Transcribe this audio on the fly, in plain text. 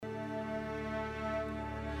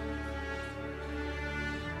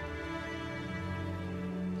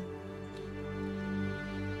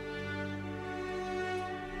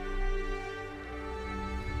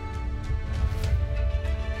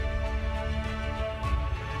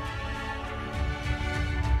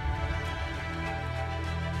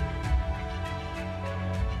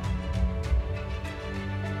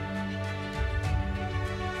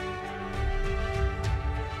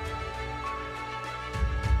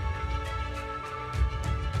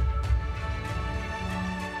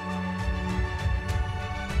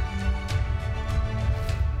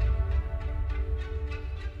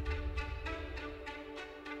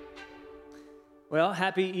Well,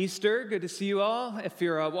 happy Easter. Good to see you all. If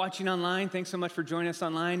you're watching online, thanks so much for joining us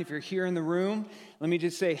online. If you're here in the room, let me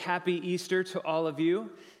just say happy Easter to all of you.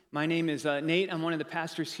 My name is Nate. I'm one of the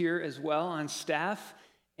pastors here as well on staff.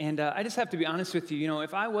 And I just have to be honest with you. You know,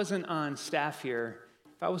 if I wasn't on staff here,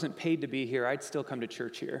 if I wasn't paid to be here, I'd still come to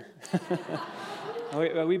church here.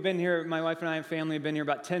 We've been here, my wife and I and family have been here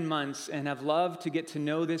about 10 months and have loved to get to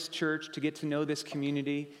know this church, to get to know this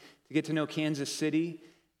community, to get to know Kansas City.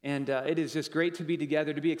 And it is just great to be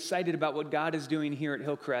together, to be excited about what God is doing here at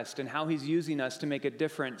Hillcrest and how he's using us to make a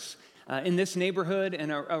difference in this neighborhood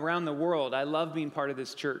and around the world. I love being part of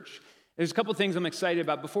this church. There's a couple things I'm excited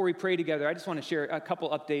about. Before we pray together, I just want to share a couple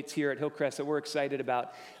updates here at Hillcrest that we're excited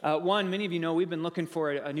about. One, many of you know we've been looking for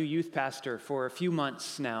a new youth pastor for a few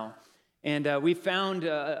months now. And we found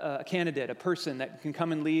a candidate, a person that can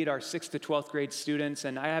come and lead our 6th to 12th grade students.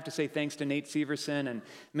 And I have to say thanks to Nate Severson and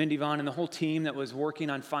Mindy Vaughn and the whole team that was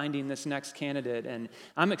working on finding this next candidate. And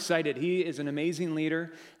I'm excited. He is an amazing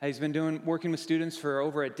leader. He's been working with students for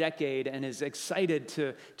over a decade and is excited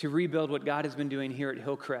to rebuild what God has been doing here at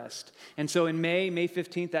Hillcrest. And so in May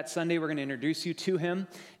 15th, that Sunday, we're going to introduce you to him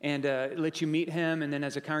and let you meet him. And then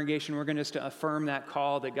as a congregation, we're going to just affirm that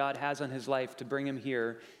call that God has on his life to bring him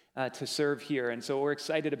here to serve here. And so we're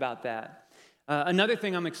excited about that. Another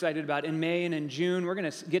thing I'm excited about, in May and in June, we're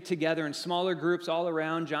going to get together in smaller groups all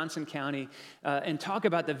around Johnson County and talk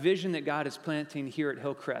about the vision that God is planting here at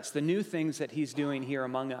Hillcrest, the new things that he's doing here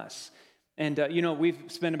among us. And, we've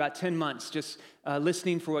spent about 10 months just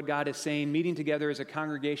listening for what God is saying, meeting together as a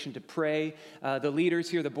congregation to pray. The leaders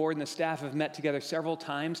here, the board and the staff have met together several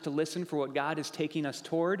times to listen for what God is taking us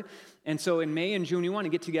toward. And so in May and June, we want to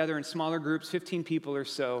get together in smaller groups, 15 people or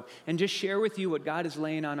so, and just share with you what God is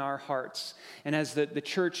laying on our hearts. And as the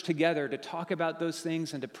church together to talk about those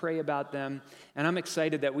things and to pray about them. And I'm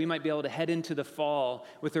excited that we might be able to head into the fall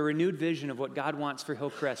with a renewed vision of what God wants for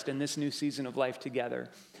Hillcrest in this new season of life together.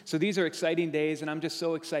 So these are exciting days, and I'm just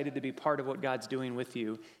so excited to be part of what God's doing with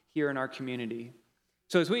you here in our community.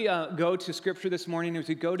 So as we go to Scripture this morning, as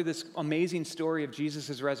we go to this amazing story of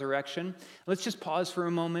Jesus' resurrection, let's just pause for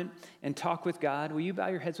a moment and talk with God. Will you bow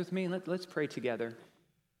your heads with me and let's pray together.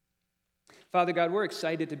 Father God, we're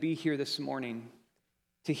excited to be here this morning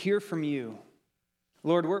to hear from you.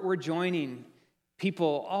 Lord, we're joining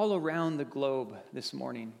people all around the globe this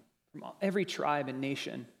morning, from every tribe and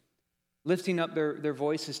nation, lifting up their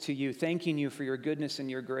voices to you, thanking you for your goodness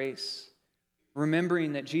and your grace,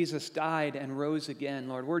 remembering that Jesus died and rose again.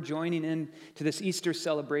 Lord, we're joining in to this Easter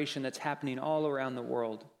celebration that's happening all around the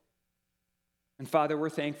world. And Father, we're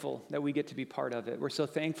thankful that we get to be part of it. We're so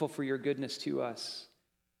thankful for your goodness to us.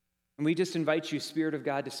 And we just invite you, Spirit of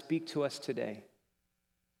God, to speak to us today.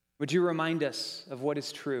 Would you remind us of what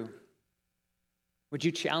is true? Would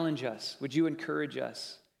you challenge us? Would you encourage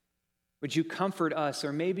us? Would you comfort us,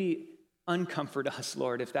 or maybe uncomfort us,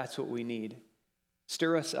 Lord, if that's what we need?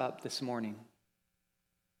 Stir us up this morning.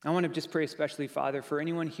 I want to just pray especially, Father, for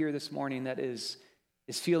anyone here this morning that is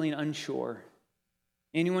feeling unsure.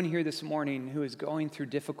 Anyone here this morning who is going through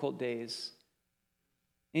difficult days.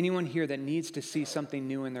 Anyone here that needs to see something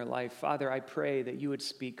new in their life. Father, I pray that you would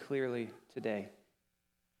speak clearly today.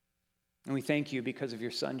 And we thank you because of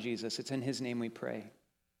your Son, Jesus. It's in his name we pray.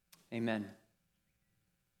 Amen.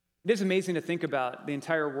 It is amazing to think about the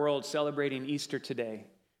entire world celebrating Easter today.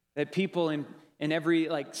 That people in every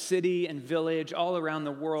city and village all around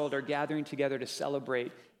the world are gathering together to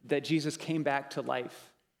celebrate that Jesus came back to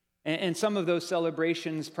life. And some of those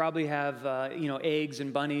celebrations probably have eggs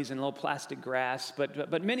and bunnies and little plastic grass,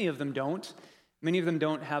 but many of them don't. Many of them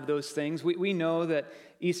don't have those things. We know that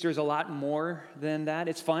Easter is a lot more than that.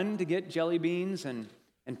 It's fun to get jelly beans and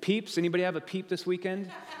Peeps. Anybody have a Peep this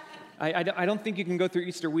weekend? I don't think you can go through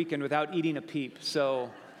Easter weekend without eating a Peep, so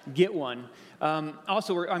get one.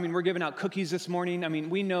 Also, we're giving out cookies this morning.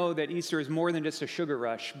 We know that Easter is more than just a sugar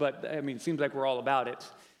rush, but it seems like we're all about it.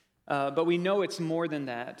 But we know it's more than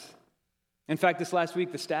that. In fact, this last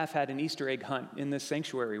week, the staff had an Easter egg hunt in this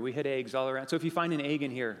sanctuary. We hid eggs all around. So if you find an egg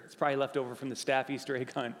in here, it's probably left over from the staff Easter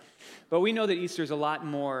egg hunt. But we know that Easter is a lot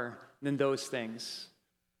more than those things.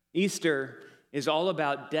 Easter is all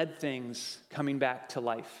about dead things coming back to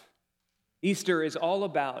life. Easter is all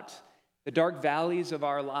about the dark valleys of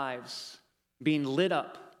our lives being lit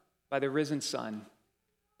up by the risen sun,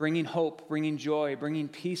 bringing hope, bringing joy, bringing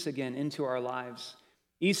peace again into our lives.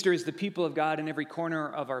 Easter is the people of God in every corner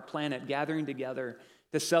of our planet gathering together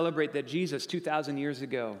to celebrate that Jesus, 2,000 years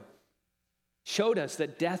ago, showed us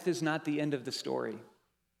that death is not the end of the story,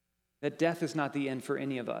 that death is not the end for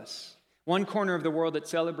any of us. One corner of the world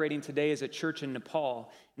that's celebrating today is a church in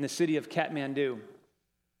Nepal, in the city of Kathmandu.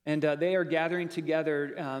 And they are gathering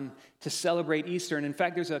together to celebrate Easter. And in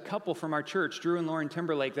fact, there's a couple from our church, Drew and Lauren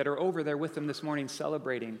Timberlake, that are over there with them this morning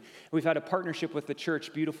celebrating. We've had a partnership with the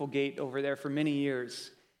church, Beautiful Gate, over there for many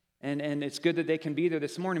years. And it's good that they can be there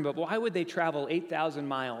this morning. But why would they travel 8,000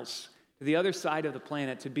 miles to the other side of the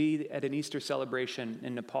planet to be at an Easter celebration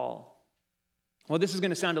in Nepal? Well, this is going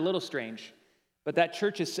to sound a little strange, but that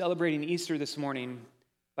church is celebrating Easter this morning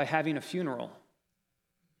by having a funeral,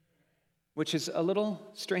 which is a little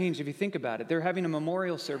strange if you think about it. They're having a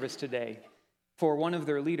memorial service today for one of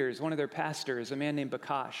their leaders, one of their pastors, a man named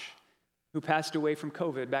Bakash, who passed away from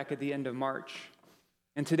COVID back at the end of March.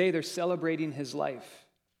 And today they're celebrating his life.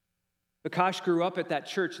 Bakash grew up at that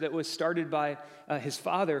church that was started by his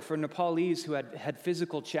father for Nepalese who had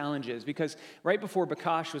physical challenges, because right before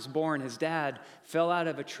Bakash was born, his dad fell out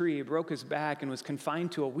of a tree, broke his back, and was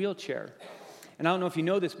confined to a wheelchair. And I don't know if you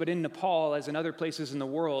know this, but in Nepal, as in other places in the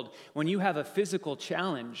world, when you have a physical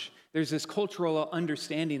challenge, there's this cultural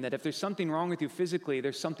understanding that if there's something wrong with you physically,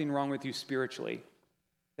 there's something wrong with you spiritually.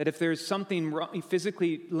 That if there's something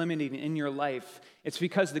physically limiting in your life, it's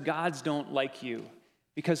because the gods don't like you,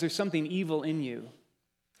 because there's something evil in you.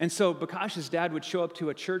 And so Bakash's dad would show up to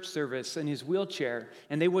a church service in his wheelchair,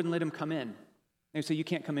 and they wouldn't let him come in. They'd say, "You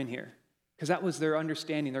can't come in here." Because that was their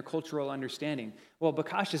understanding, their cultural understanding. Well,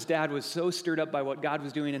 Bakash's dad was so stirred up by what God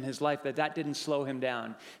was doing in his life that didn't slow him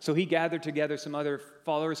down. So he gathered together some other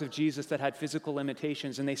followers of Jesus that had physical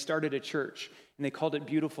limitations, and they started a church, and they called it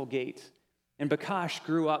Beautiful Gate. And Bakash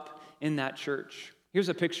grew up in that church. Here's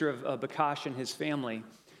a picture of Bakash and his family.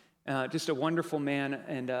 Just a wonderful man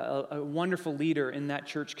and a wonderful leader in that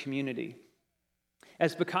church community.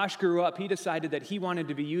 As Bakash grew up, he decided that he wanted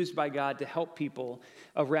to be used by God to help people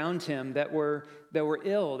around him that were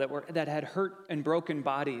ill, that had hurt and broken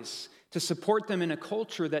bodies, to support them in a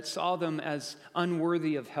culture that saw them as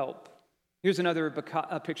unworthy of help. Here's another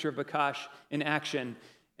picture of Bakash in action,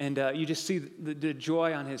 and you just see the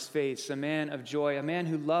joy on his face, a man of joy, a man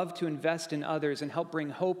who loved to invest in others and help bring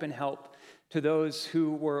hope and help to those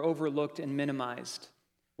who were overlooked and minimized.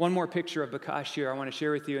 One more picture of Bakash here I want to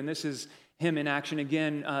share with you, and this is him in action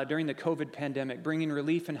again during the COVID pandemic, bringing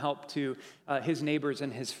relief and help to his neighbors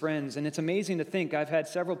and his friends. And it's amazing to think, I've had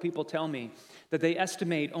several people tell me that they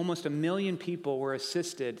estimate almost 1 million people were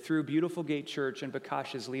assisted through Beautiful Gate Church and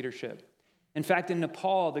Bakash's leadership. In fact, in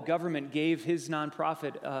Nepal, the government gave his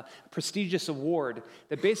nonprofit a prestigious award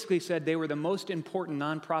that basically said they were the most important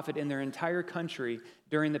nonprofit in their entire country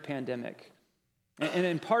during the pandemic.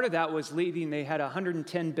 And part of that was they had a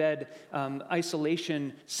 110-bed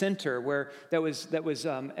isolation center that was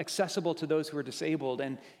accessible to those who were disabled.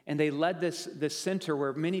 And they led this center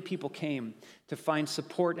where many people came to find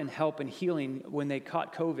support and help and healing when they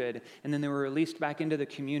caught COVID. And then they were released back into the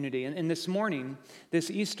community. And this morning,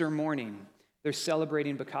 this Easter morning, they're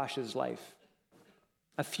celebrating Bakash's life.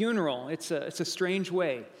 A funeral, it's a strange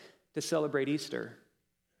way to celebrate Easter.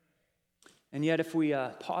 And yet if we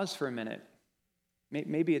pause for a minute,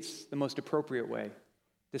 maybe it's the most appropriate way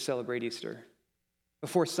to celebrate Easter.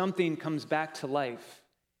 Before something comes back to life,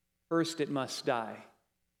 first it must die.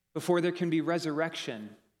 Before there can be resurrection,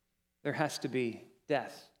 there has to be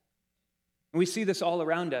death. And we see this all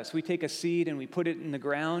around us. We take a seed and we put it in the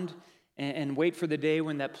ground and wait for the day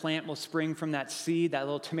when that plant will spring from that seed, that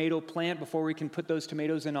little tomato plant. Before we can put those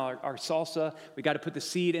tomatoes in our salsa, we got to put the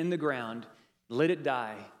seed in the ground, let it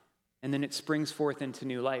die, and then it springs forth into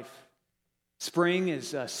new life. Spring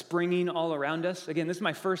is springing all around us. Again, this is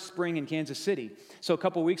my first spring in Kansas City. So a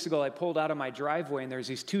couple weeks ago, I pulled out of my driveway, and there's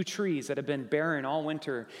these 2 trees that have been barren all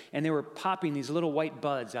winter, and they were popping these little white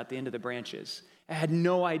buds out the end of the branches. I had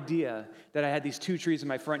no idea that I had these 2 trees in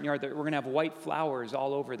my front yard that were going to have white flowers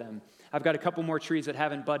all over them. I've got a couple more trees that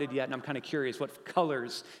haven't budded yet, and I'm kind of curious what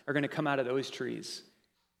colors are going to come out of those trees.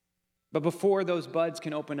 But before those buds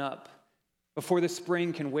can open up, before the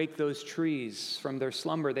spring can wake those trees from their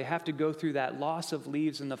slumber, they have to go through that loss of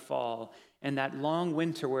leaves in the fall and that long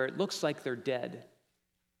winter where it looks like they're dead.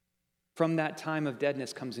 From that time of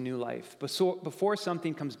deadness comes new life. Before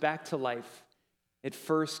something comes back to life, it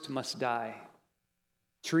first must die.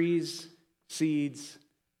 Trees, seeds,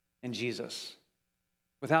 and Jesus.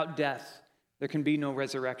 Without death, there can be no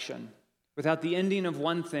resurrection. Without the ending of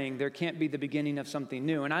one thing, there can't be the beginning of something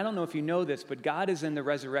new. And I don't know if you know this, but God is in the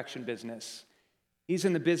resurrection business. He's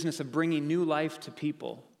in the business of bringing new life to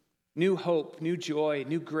people, new hope, new joy,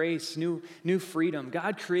 new grace, new freedom.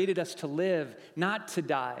 God created us to live, not to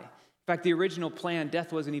die. In fact, the original plan,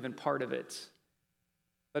 death wasn't even part of it.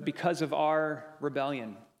 But because of our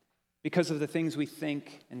rebellion, because of the things we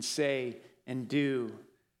think and say and do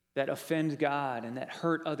that offend God and that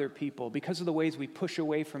hurt other people, because of the ways we push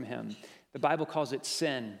away from Him, The Bible calls it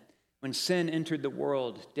sin. When sin entered the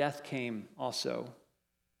world, death came also.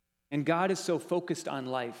 And God is so focused on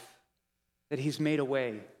life that he's made a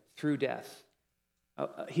way through death.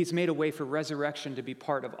 He's made a way for resurrection to be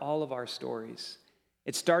part of all of our stories.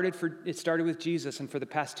 It started with Jesus, and for the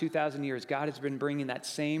past 2,000 years, God has been bringing that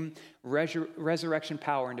same resurrection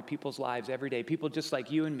power into people's lives every day. People just like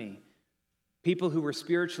you and me. People who were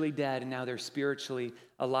spiritually dead, and now they're spiritually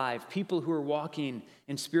alive. People who are walking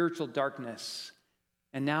in spiritual darkness,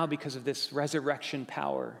 and now because of this resurrection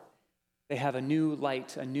power, they have a new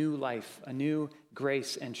light, a new life, a new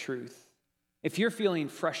grace and truth. If you're feeling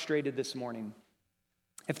frustrated this morning,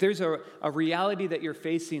 if there's a reality that you're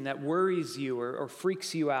facing that worries you or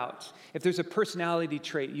freaks you out, if there's a personality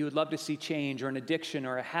trait you would love to see change, or an addiction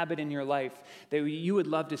or a habit in your life that you would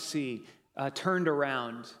love to see turned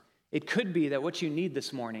around, it could be that what you need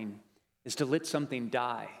this morning is to let something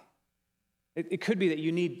die. It could be that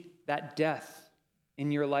you need that death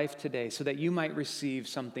in your life today so that you might receive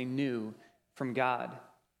something new from God.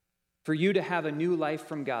 For you to have a new life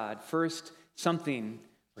from God, first something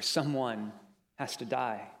or someone has to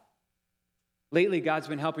die. Lately, God's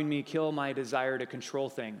been helping me kill my desire to control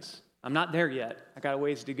things. I'm not there yet. I got a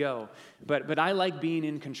ways to go. But I like being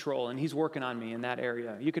in control, and he's working on me in that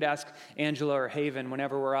area. You could ask Angela or Haven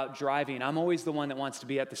whenever we're out driving. I'm always the one that wants to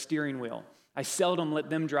be at the steering wheel. I seldom let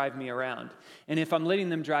them drive me around. And if I'm letting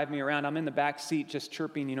them drive me around, I'm in the back seat just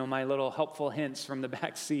chirping, my little helpful hints from the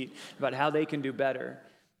back seat about how they can do better.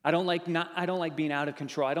 I don't like being out of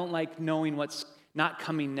control. I don't like knowing what's not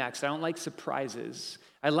coming next. I don't like surprises.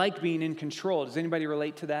 I like being in control. Does anybody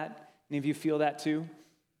relate to that? Any of you feel that too?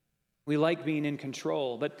 We like being in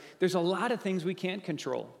control, but there's a lot of things we can't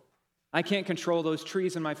control. I can't control those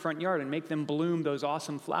trees in my front yard and make them bloom those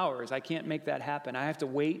awesome flowers. I can't make that happen. I have to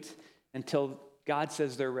wait until God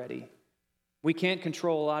says they're ready. We can't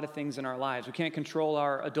control a lot of things in our lives. We can't control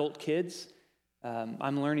our adult kids.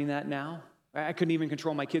 I'm learning that now. I couldn't even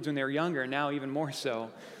control my kids when they were younger, now even more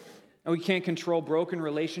so. And we can't control broken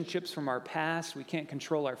relationships from our past. We can't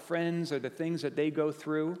control our friends or the things that they go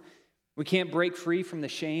through. We can't break free from the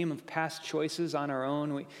shame of past choices on our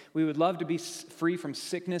own. We would love to be free from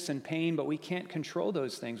sickness and pain, but we can't control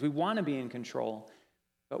those things. We want to be in control,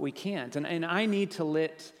 but we can't. And I need to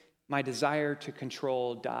let my desire to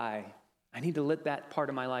control die. I need to let that part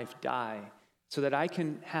of my life die so that I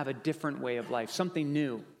can have a different way of life, something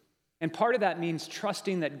new. And part of that means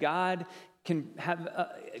trusting that God can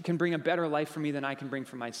bring a better life for me than I can bring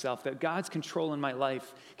for myself, that God's control in my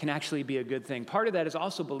life can actually be a good thing. Part of that is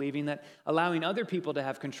also believing that allowing other people to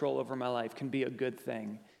have control over my life can be a good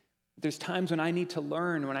thing. There's times when I need to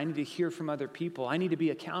learn, when I need to hear from other people. I need to be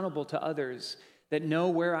accountable to others that know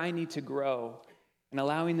where I need to grow, and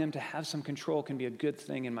allowing them to have some control can be a good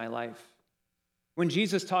thing in my life. When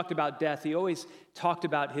Jesus talked about death, he always talked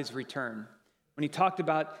about his return. When he talked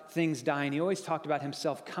about things dying, he always talked about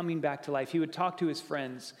himself coming back to life. He would talk to his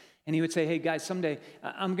friends, and he would say, hey, guys, someday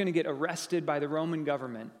I'm going to get arrested by the Roman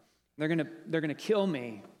government. They're going to kill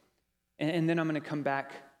me, and then I'm going to come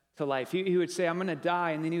back to life. He would say, I'm going to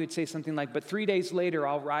die, and then he would say something like, but 3 days later,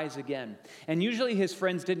 I'll rise again. And usually his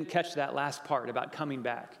friends didn't catch that last part about coming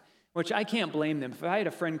back, which I can't blame them. If I had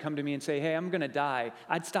a friend come to me and say, hey, I'm going to die,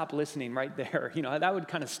 I'd stop listening right there. That would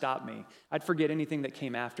kind of stop me. I'd forget anything that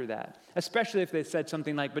came after that, especially if they said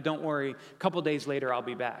something like, but don't worry, a couple days later, I'll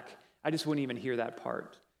be back. I just wouldn't even hear that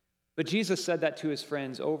part. But Jesus said that to his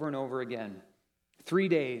friends over and over again. 3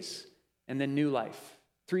 days, and then new life.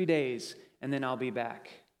 3 days, and then I'll be back.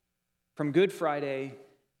 From Good Friday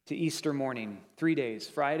to Easter morning, 3 days,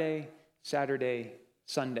 Friday, Saturday,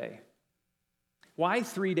 Sunday. Why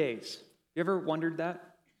 3 days? You ever wondered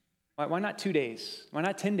that? Why not 2 days? Why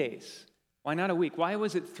not 10 days? Why not a week? Why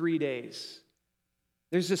was it 3 days?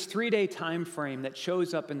 There's this 3-day time frame that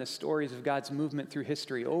shows up in the stories of God's movement through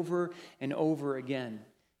history over and over again.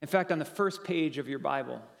 In fact, on the first page of your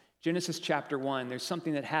Bible, Genesis chapter 1, there's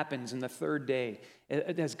something that happens in the third day.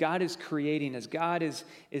 As God is creating, as God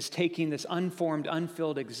is taking this unformed,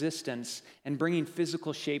 unfilled existence and bringing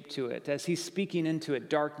physical shape to it, as he's speaking into it,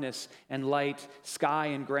 darkness and light, sky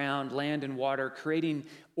and ground, land and water, creating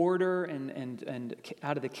order and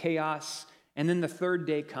out of the chaos. And then the third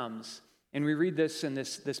day comes. And we read this in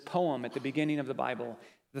this poem at the beginning of the Bible,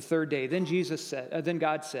 the third day. Then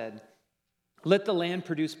God said, let the land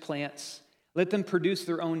produce plants. Let them produce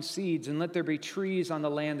their own seeds, and let there be trees on the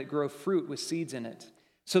land that grow fruit with seeds in it.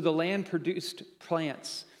 So the land produced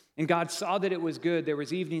plants, and God saw that it was good. There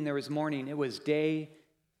was evening, there was morning. It was day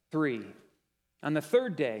 3. On the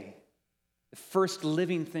third day, the first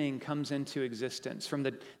living thing comes into existence. From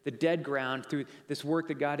the dead ground, through this work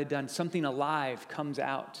that God had done, something alive comes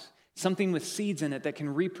out. something with seeds in it that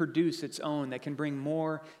can reproduce its own, that can bring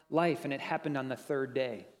more life, and it happened on the third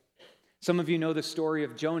day. Some of you know the story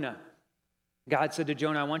of Jonah. God said to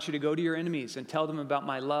Jonah, I want you to go to your enemies and tell them about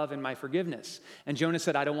my love and my forgiveness. And Jonah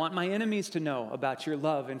said, I don't want my enemies to know about your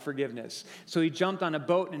love and forgiveness. So he jumped on a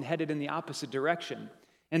boat and headed in the opposite direction.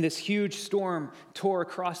 And this huge storm tore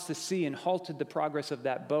across the sea and halted the progress of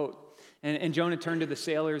that boat. And Jonah turned to the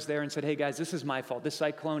sailors there and said, hey guys, this is my fault. This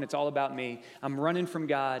cyclone, it's all about me. I'm running from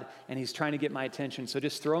God and he's trying to get my attention. So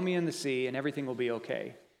just throw me in the sea and everything will be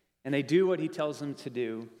okay. And they do what he tells them to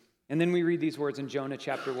do. And then we read these words in Jonah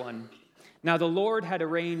chapter 1. Now the Lord had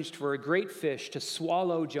arranged for a great fish to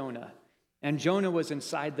swallow Jonah, and Jonah was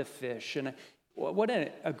inside the fish. And what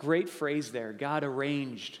a great phrase there. God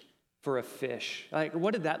arranged for a fish. Like,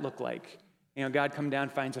 what did that look like? You know, God come down,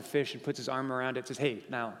 finds a fish, and puts his arm around it, says, hey,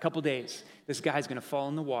 now, a couple days, this guy's going to fall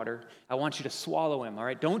in the water. I want you to swallow him, all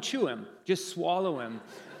right? Don't chew him. Just swallow him.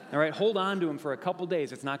 All right, hold on to him for a couple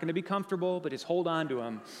days. It's not going to be comfortable, but just hold on to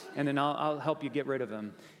him, and then I'll help you get rid of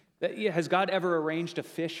him. Has God ever arranged a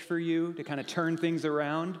fish for you to kind of turn things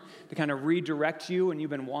around, to kind of redirect you when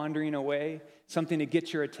you've been wandering away, something to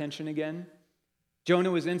get your attention again?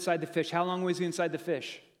 Jonah was inside the fish. How long was he inside the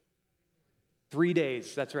fish? 3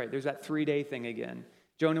 days. That's right. There's that 3-day thing again.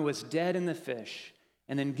 Jonah was dead in the fish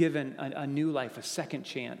and then given a new life, a second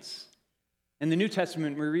chance. In the New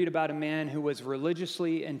Testament, we read about a man who was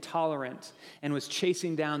religiously intolerant and was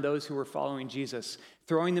chasing down those who were following Jesus,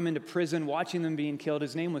 throwing them into prison, watching them being killed.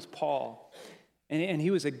 His name was Paul, and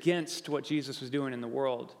he was against what Jesus was doing in the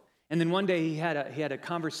world. And then one day he had a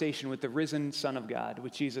conversation with the risen Son of God,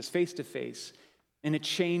 with Jesus, face to face, and it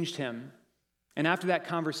changed him. And after that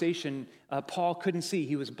conversation, Paul couldn't see.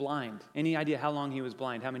 He was blind. Any idea how long he was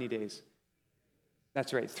blind? How many days?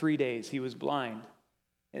 That's right, 3 days. He was blind.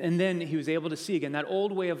 And then he was able to see again. That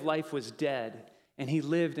old way of life was dead, and he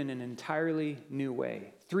lived in an entirely new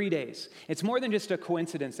way. 3 days. It's more than just a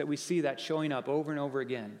coincidence that we see that showing up over and over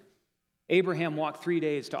again. Abraham walked 3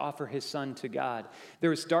 days to offer his son to God. There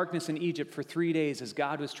was darkness in Egypt for 3 days as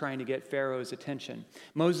God was trying to get Pharaoh's attention.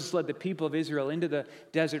 Moses led the people of Israel into the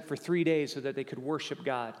desert for 3 days so that they could worship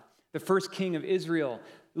God. The first king of Israel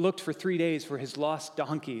looked for 3 days for his lost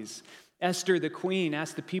donkeys. Esther, the queen,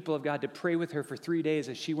 asked the people of God to pray with her for 3 days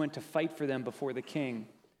as she went to fight for them before the king.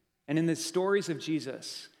 And in the stories of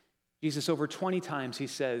Jesus over 20 times, he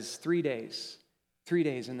says, 3 days,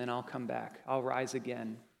 and then I'll come back. I'll rise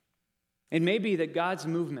again. It may be that God's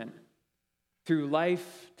movement through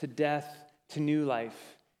life to death to new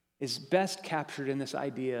life is best captured in this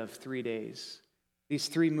idea of 3 days. These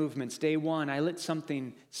 3 movements. Day 1, I let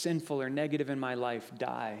something sinful or negative in my life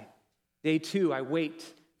die. Day 2, I wait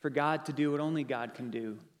for God to do what only God can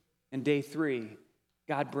do. And day 3,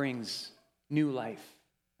 God brings new life,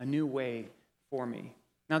 a new way for me.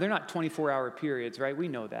 Now, they're not 24-hour periods, right? We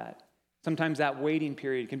know that. Sometimes that waiting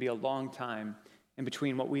period can be a long time in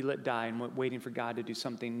between what we let die and waiting for God to do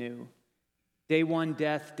something new. Day 1,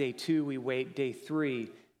 death. Day 2, we wait. Day 3,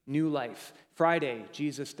 new life. Friday,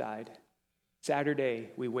 Jesus died. Saturday,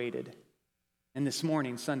 we waited. And this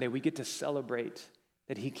morning, Sunday, we get to celebrate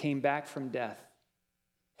that he came back from death,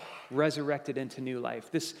 resurrected into new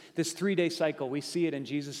life. This 3-day cycle, we see it in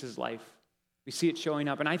Jesus' life. We see it showing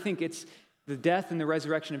up. And I think it's the death and the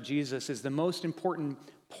resurrection of Jesus is the most important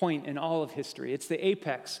point in all of history. It's the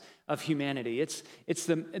apex of humanity. It's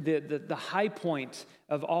the high point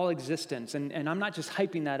of all existence. And I'm not just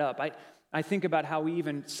hyping that up. I think about how we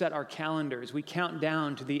even set our calendars. We count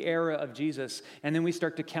down to the era of Jesus, and then we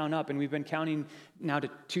start to count up. And we've been counting now to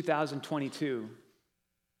 2022.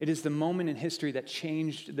 It is the moment in history that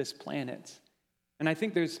changed this planet. And I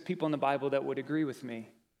think there's people in the Bible that would agree with me.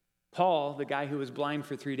 Paul, the guy who was blind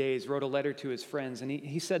for 3 days, wrote a letter to his friends, and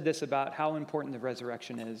he said this about how important the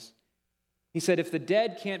resurrection is. He said, if the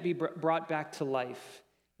dead can't be brought back to life,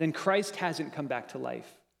 then Christ hasn't come back to life.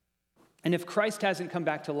 And if Christ hasn't come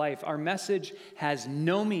back to life, our message has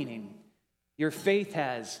no meaning. Your faith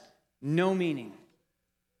has no meaning.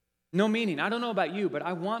 No meaning. I don't know about you, but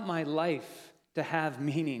I want my life to have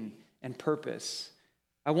meaning and purpose.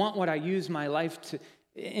 I want what I use my life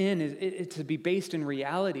to be based in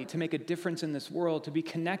reality, to make a difference in this world, to be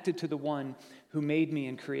connected to the one who made me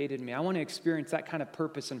and created me. I want to experience that kind of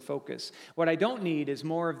purpose and focus. What I don't need is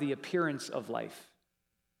more of the appearance of life.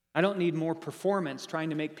 I don't need more performance trying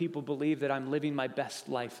to make people believe that I'm living my best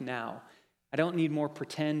life now. I don't need more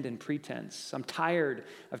pretend and pretense. I'm tired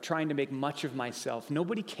of trying to make much of myself.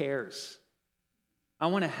 Nobody cares. I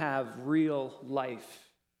want to have real life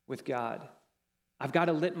with God. I've got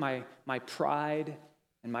to let my pride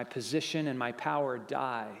and my position and my power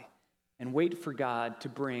die and wait for God to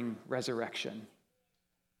bring resurrection.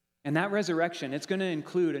 And that resurrection, it's going to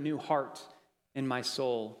include a new heart in my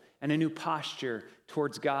soul and a new posture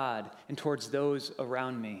towards God and towards those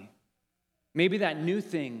around me. Maybe that new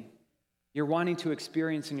thing you're wanting to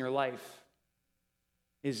experience in your life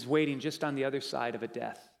is waiting just on the other side of a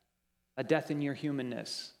death in your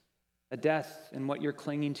humanness, a death in what you're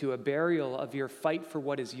clinging to, a burial of your fight for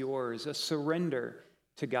what is yours, a surrender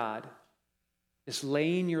to God, just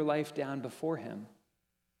laying your life down before him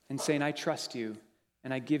and saying, I trust you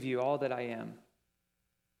and I give you all that I am.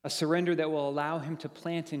 A surrender that will allow him to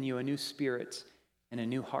plant in you a new spirit and a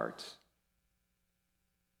new heart.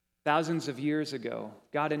 Thousands of years ago,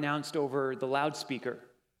 God announced over the loudspeaker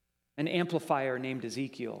an amplifier named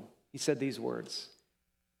Ezekiel. He said these words.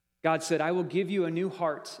 God said, I will give you a new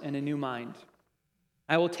heart and a new mind.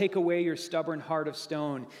 I will take away your stubborn heart of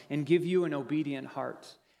stone and give you an obedient heart.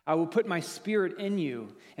 I will put my spirit in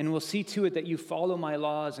you and will see to it that you follow my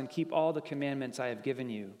laws and keep all the commandments I have given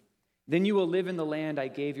you. Then you will live in the land I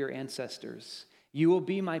gave your ancestors. You will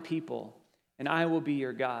be my people, and I will be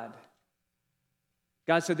your God.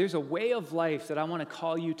 God said, there's a way of life that I want to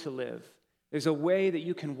call you to live. There's a way that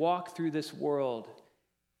you can walk through this world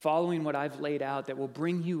following what I've laid out that will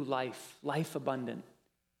bring you life abundant.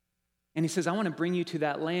 And he says, I want to bring you to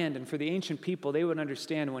that land. And for the ancient people, they would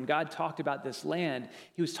understand when God talked about this land,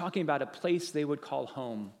 he was talking about a place they would call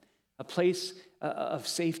home, a place of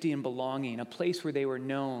safety and belonging, a place where they were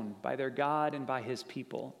known by their God and by his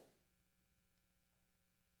people.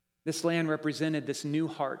 This land represented this new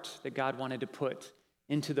heart that God wanted to put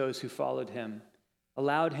into those who followed him,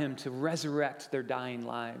 allowed him to resurrect their dying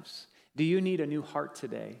lives. Do you need a new heart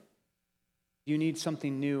today? Do you need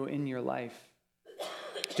something new in your life?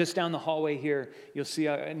 Just down the hallway here, you'll see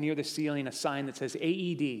near the ceiling a sign that says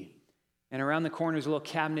AED. And around the corner is a little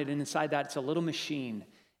cabinet, and inside that it's a little machine.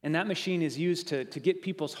 And that machine is used to get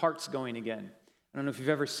people's hearts going again. I don't know if you've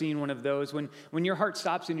ever seen one of those. When your heart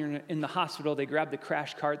stops and you're in the hospital, they grab the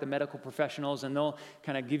crash cart, the medical professionals, and they'll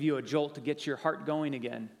kind of give you a jolt to get your heart going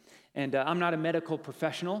again. And I'm not a medical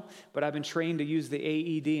professional, but I've been trained to use the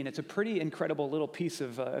AED, and it's a pretty incredible little piece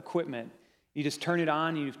of equipment. You just turn it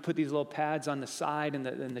on, you put these little pads on the side and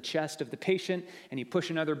the chest of the patient, and you push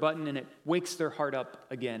another button, and it wakes their heart up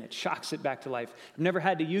again. It shocks it back to life. I've never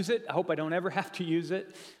had to use it. I hope I don't ever have to use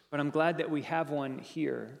it, but I'm glad that we have one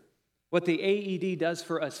here. What the AED does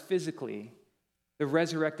for us physically, the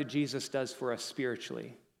resurrected Jesus does for us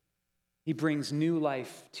spiritually. He brings new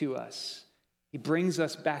life to us. He brings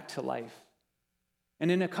us back to life.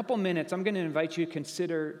 And in a couple minutes, I'm going to invite you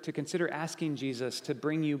to consider asking Jesus to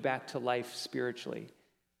bring you back to life spiritually,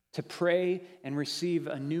 to pray and receive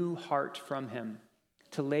a new heart from him,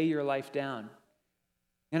 to lay your life down.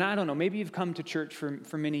 And I don't know, maybe you've come to church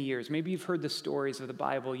for many years. Maybe you've heard the stories of the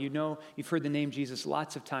Bible. You know, you've heard the name Jesus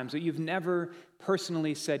lots of times, but you've never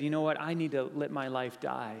personally said, you know what, I need to let my life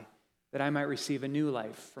die, that I might receive a new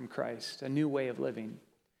life from Christ, a new way of living.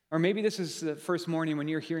 Or maybe this is the first morning when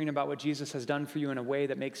you're hearing about what Jesus has done for you in a way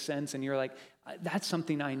that makes sense, and you're like, that's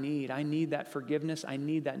something I need. I need that forgiveness. I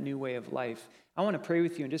need that new way of life. I want to pray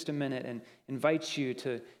with you in just a minute and invite you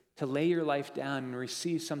to lay your life down and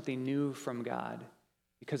receive something new from God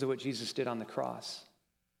because of what Jesus did on the cross.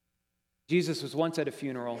 Jesus was once at a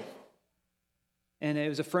funeral, and it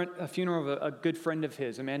was a funeral of a good friend of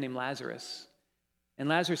his, a man named Lazarus. And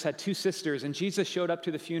Lazarus had two sisters, and Jesus showed up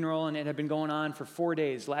to the funeral, and it had been going on for 4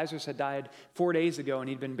 days. Lazarus had died 4 days ago, and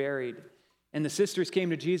he'd been buried. And the sisters came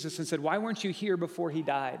to Jesus and said, why weren't you here before he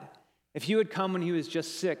died? If you had come when he was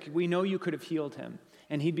just sick, we know you could have healed him,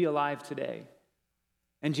 and he'd be alive today.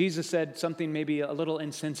 And Jesus said something maybe a little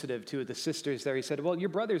insensitive to the sisters there. He said, well, your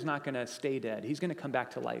brother's not going to stay dead. He's going to come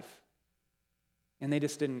back to life. And they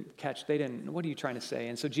just didn't catch, what are you trying to say?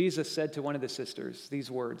 And so Jesus said to one of the sisters these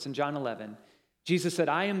words in John 11, Jesus said,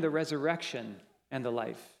 I am the resurrection and the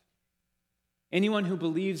life. Anyone who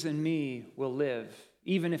believes in me will live,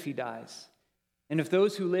 even if he dies. And if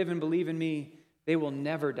those who live and believe in me, they will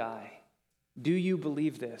never die. Do you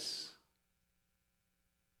believe this?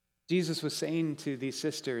 Jesus was saying to these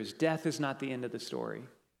sisters, death is not the end of the story.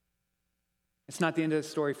 It's not the end of the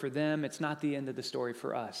story for them. It's not the end of the story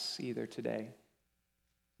for us either today.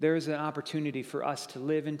 There is an opportunity for us to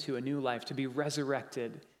live into a new life, to be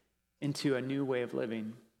resurrected into a new way of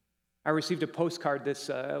living. I received a postcard this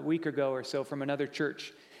week ago or so from another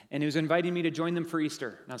church, and it was inviting me to join them for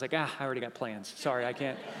Easter. And I was like, I already got plans. Sorry, I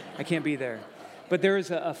can't be there. But there was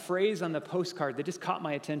a phrase on the postcard that just caught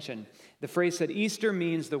my attention. The phrase said, Easter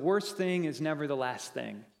means the worst thing is never the last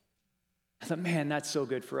thing. I thought, man, that's so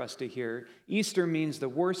good for us to hear. Easter means the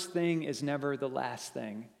worst thing is never the last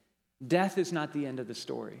thing. Death is not the end of the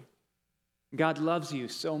story. God loves you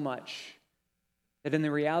so much That in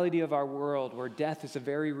the reality of our world, where death is a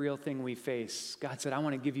very real thing we face, God said, I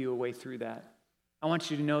want to give you a way through that. I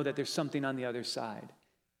want you to know that there's something on the other side,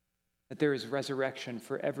 that there is resurrection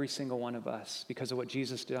for every single one of us because of what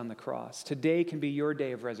Jesus did on the cross. Today can be your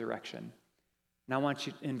day of resurrection. And I want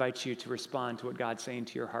to invite you to respond to what God's saying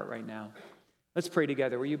to your heart right now. Let's pray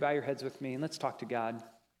together. Will you bow your heads with me and let's talk to God.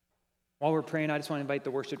 While we're praying, I just want to invite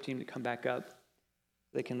the worship team to come back up.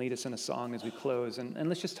 They can lead us in a song as we close. And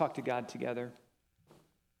let's just talk to God together.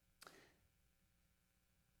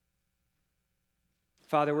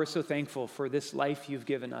 Father, we're so thankful for this life you've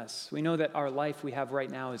given us. We know that our life we have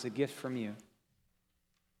right now is a gift from you.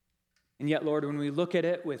 And yet, Lord, when we look at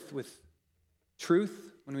it with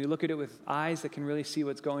truth, when we look at it with eyes that can really see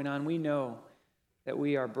what's going on, we know that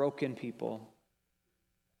we are broken people,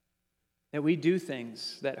 that we do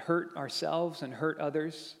things that hurt ourselves and hurt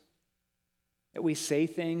others, that we say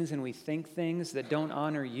things and we think things that don't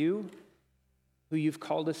honor you, who you've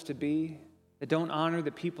called us to be, that don't honor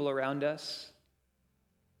the people around us.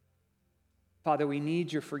 Father, we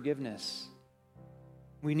need your forgiveness.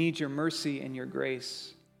 We need your mercy and your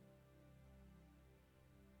grace.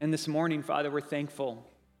 And this morning, Father, we're thankful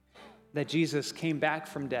that Jesus came back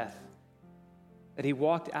from death, that he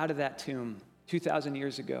walked out of that tomb 2,000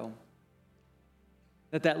 years ago,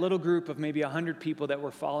 that little group of maybe 100 people that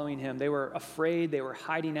were following him, they were afraid, they were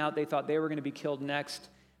hiding out, they thought they were going to be killed next.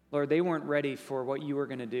 Lord, they weren't ready for what you were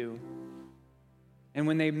going to do. And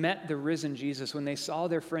when they met the risen Jesus, when they saw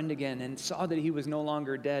their friend again and saw that he was no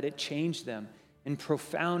longer dead, it changed them in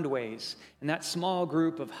profound ways. And that small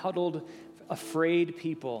group of huddled, afraid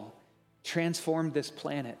people transformed this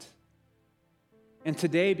planet. And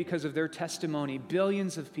today, because of their testimony,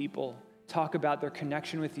 billions of people talk about their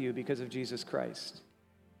connection with you because of Jesus Christ.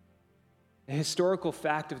 The historical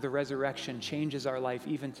fact of the resurrection changes our life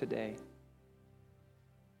even today.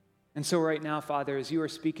 And so right now, Father, as you are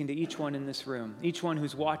speaking to each one in this room, each one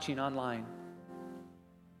who's watching online,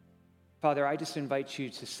 Father, I just invite you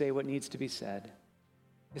to say what needs to be said,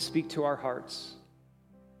 to speak to our hearts.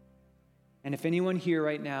 And if anyone here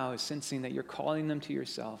right now is sensing that you're calling them to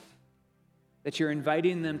yourself, that you're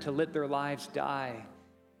inviting them to let their lives die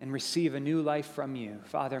and receive a new life from you,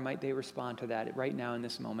 Father, might they respond to that right now in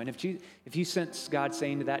this moment. If you sense God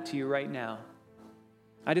saying that to you right now,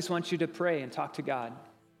 I just want you to pray and talk to God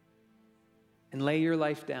and lay your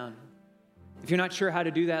life down. If you're not sure how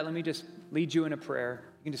to do that, let me just lead you in a prayer.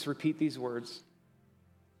 You can just repeat these words.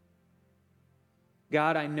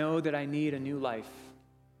 God, I know that I need a new life.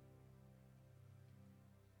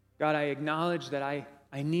 God, I acknowledge that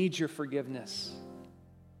I need your forgiveness.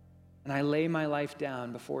 And I lay my life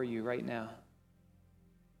down before you right now.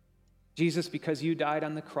 Jesus, because you died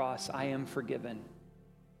on the cross, I am forgiven.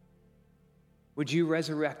 Would you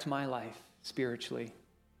resurrect my life spiritually?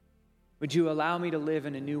 Would you allow me to live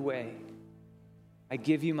in a new way? I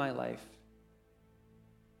give you my life.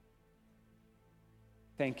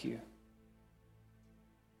 Thank you.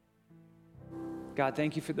 God,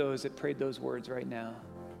 thank you for those that prayed those words right now,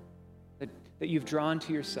 that you've drawn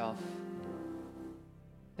to yourself.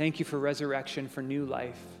 Thank you for resurrection, for new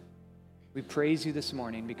life. We praise you this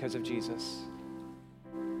morning because of Jesus.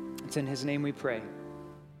 It's in his name we pray.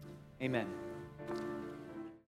 Amen.